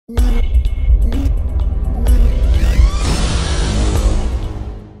Hey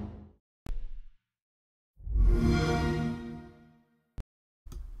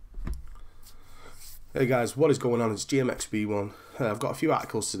guys, what is going on? It's GMXB1. I've got a few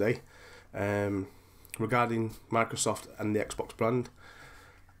articles today regarding Microsoft and the Xbox brand,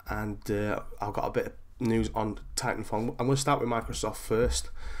 and I've got a bit of news on TitanFall. I'm going to start with Microsoft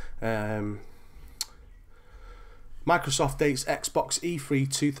first. Microsoft dates Xbox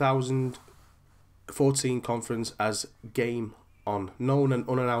E3 2014 conference as Game On. Known and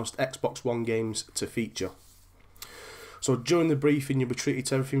unannounced Xbox One games to feature. So during the briefing, you'll be treated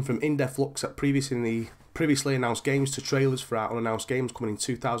to everything from in-depth looks at previously announced games to trailers for our unannounced games coming in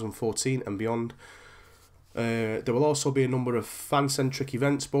 2014 and beyond. There will also be a number of fan-centric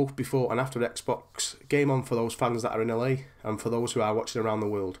events both before and after the Xbox Game On for those fans that are in LA and for those who are watching around the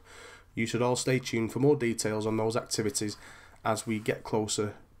world. You should all stay tuned for more details on those activities as we get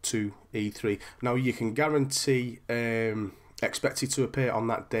closer to E3. Now you can guarantee expected to appear on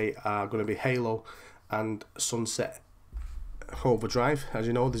that day are going to be Halo and Sunset Overdrive. As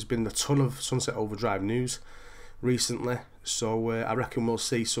you know, there's been a ton of Sunset Overdrive news recently, so I reckon we'll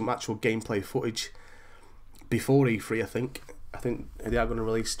see some actual gameplay footage before E3. I think they are going to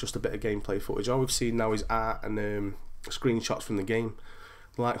release just a bit of gameplay footage. All we've seen now is art and screenshots from the game,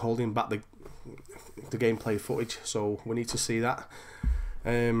 like holding back the gameplay footage, so we need to see that.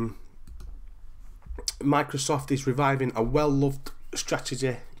 Microsoft is reviving a well-loved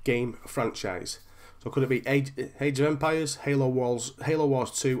strategy game franchise. So could it be Age of Empires, Halo Wars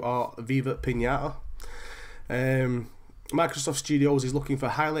 2, or Viva Pinata? Microsoft Studios is looking for a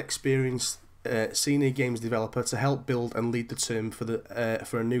highly experienced senior games developer to help build and lead the team for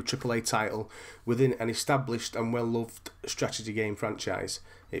a new AAA title within an established and well-loved strategy game franchise.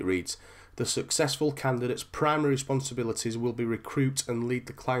 It reads, the successful candidate's primary responsibilities will be recruit and lead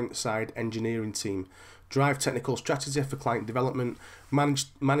the client-side engineering team, drive technical strategy for client development, manage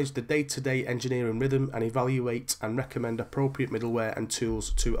the day-to-day engineering rhythm, and evaluate and recommend appropriate middleware and tools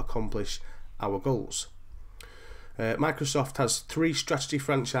to accomplish our goals. Microsoft has 3 strategy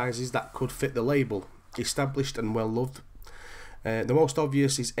franchises that could fit the label, established and well loved. The most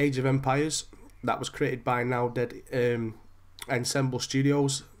obvious is Age of Empires, that was created by now dead Ensemble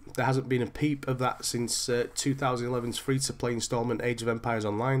Studios. There hasn't been a peep of that since 2011's free-to-play installment Age of Empires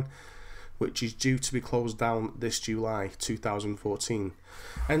Online, which is due to be closed down this July 2014.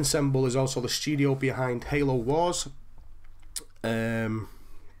 Ensemble is also the studio behind Halo Wars.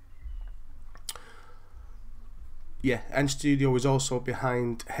 Studio is also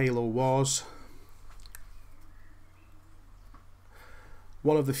behind Halo Wars.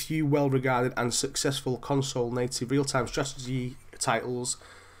 One of the few well-regarded and successful console-native real-time strategy titles.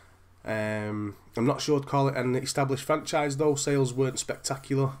 I'm not sure to call it an established franchise though. Sales weren't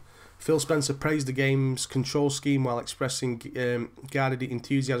spectacular. Phil Spencer praised the game's control scheme while expressing guarded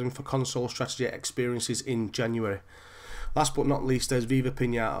enthusiasm for console strategy experiences in January. Last but not least, there's Viva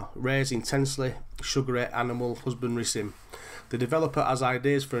Pinata, Rare's intensely sugary animal husbandry sim. The developer has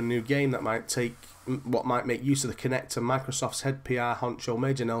ideas for a new game that might make use of the Kinect, and Microsoft's head PR honcho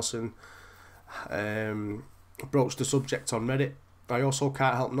Major Nelson broached the subject on Reddit. I also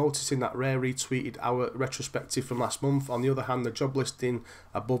can't help noticing that Rare retweeted our retrospective from last month. On the other hand, the job listing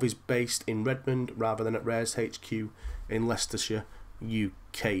above is based in Redmond rather than at Rare's HQ in Leicestershire,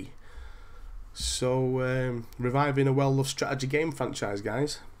 UK. So, reviving a well-loved strategy game franchise,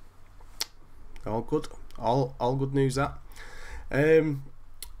 guys. All good. All good news, that. Some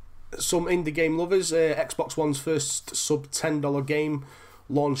indie game lovers, Xbox One's first sub $10 game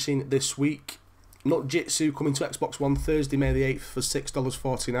launching this week. Nut Jitsu coming to Xbox One Thursday, May the 8th for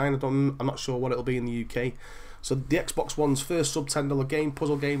 $6.49. I'm not sure what it'll be in the UK. So the Xbox One's first sub $10 game,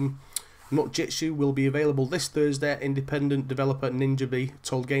 puzzle game, Nut Jitsu, will be available this Thursday. Independent developer NinjaBee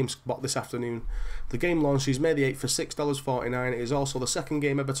told GameSpot this afternoon. The game launches May the 8th for $6.49. It is also the second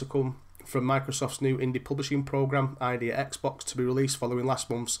game ever to come from Microsoft's new indie publishing program, Idea Xbox, to be released following last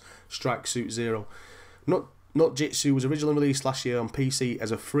month's Strike Suit Zero. Nut Jitsu was originally released last year on PC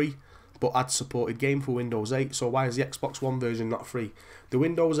as a free but ad-supported game for Windows 8, so why is the Xbox One version not free? The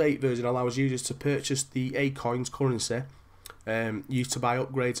Windows 8 version allows users to purchase the A-Coins currency used to buy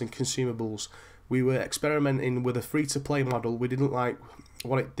upgrades and consumables. We were experimenting with a free-to-play model. We didn't like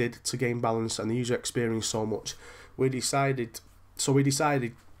what it did to game balance and the user experience so much. We decided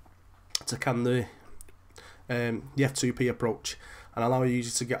to can the F2P approach and allow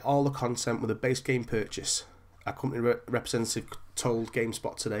users to get all the content with a base game purchase. A company representative told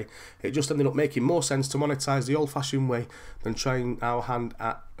GameSpot today. It just ended up making more sense to monetize the old-fashioned way than trying our hand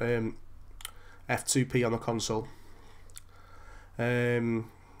at F2P on a console.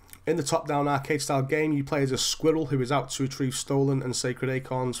 In the top-down arcade-style game, you play as a squirrel who is out to retrieve stolen and sacred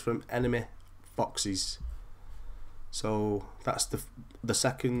acorns from enemy foxes. So that's the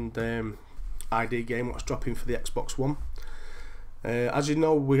second ID game what's dropping for the Xbox One. As you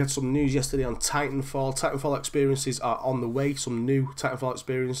know, we had some news yesterday on TitanFall. TitanFall experiences are on the way, some new TitanFall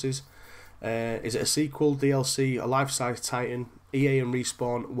experiences. Is it a sequel, DLC, a life-size Titan? EA and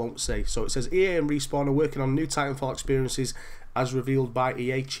Respawn won't say. So it says EA and Respawn are working on new TitanFall experiences as revealed by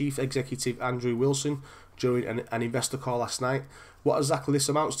EA Chief Executive Andrew Wilson during an investor call last night. What exactly this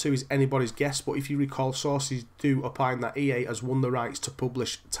amounts to is anybody's guess, but if you recall, sources do opine that EA has won the rights to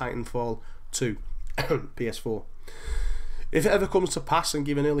publish Titanfall 2 PS4. If it ever comes to pass and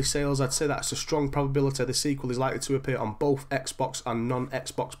given early sales, I'd say that's a strong probability the sequel is likely to appear on both Xbox and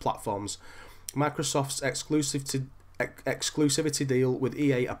non-Xbox platforms. Microsoft's exclusivity deal with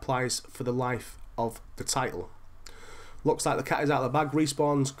EA applies for the life of the title. Looks like the cat is out of the bag.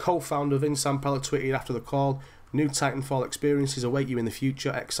 Respawn's co-founder Vince Zampella tweeted after the call, "New Titanfall experiences await you in the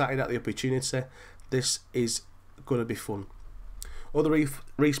future. Excited at the opportunity. This is going to be fun." Other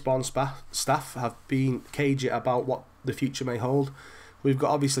Respawn staff have been cagey about what the future may hold. We've got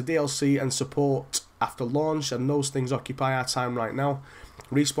obviously DLC and support after launch, and those things occupy our time right now.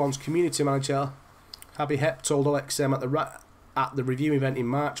 Respawn's community manager Abby Hepp told OXM at the review event in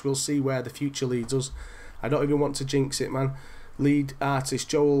March, "We'll see where the future leads us. I don't even want to jinx it, man." Lead artist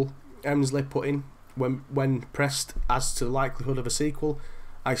Joel Emsley put in, when pressed as to the likelihood of a sequel,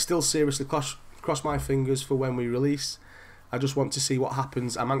 "I still seriously cross my fingers for when we release. I just want to see what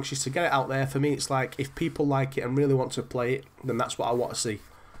happens. I'm anxious to get it out there. For me, it's like, if people like it and really want to play it, then that's what I want to see."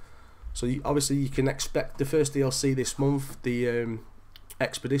 So obviously you can expect the first DLC this month, the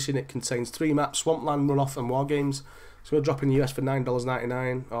Expedition. It contains 3 maps, Swampland, Runoff and War Games. It's going to drop in the US for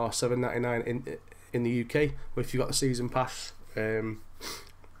 $9.99 or $7.99 in the UK. But if you've got the season pass,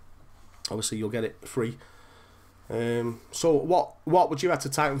 obviously you'll get it free. So what would you add to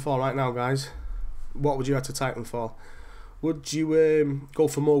Titanfall right now, guys? What would you add to Titanfall? Would you go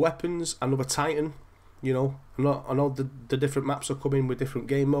for more weapons, another Titan? You know, I know the different maps are coming with different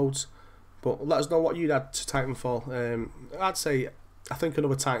game modes, but let us know what you'd add to Titanfall. I'd say I think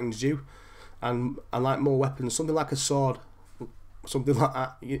another Titan's due, and like more weapons, something like a sword, something like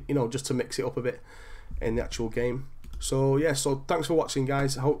that. You know, just to mix it up a bit in the actual game. So yeah, so thanks for watching,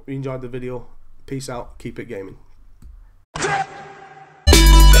 guys. I hope you enjoyed the video. Peace out. Keep it gaming.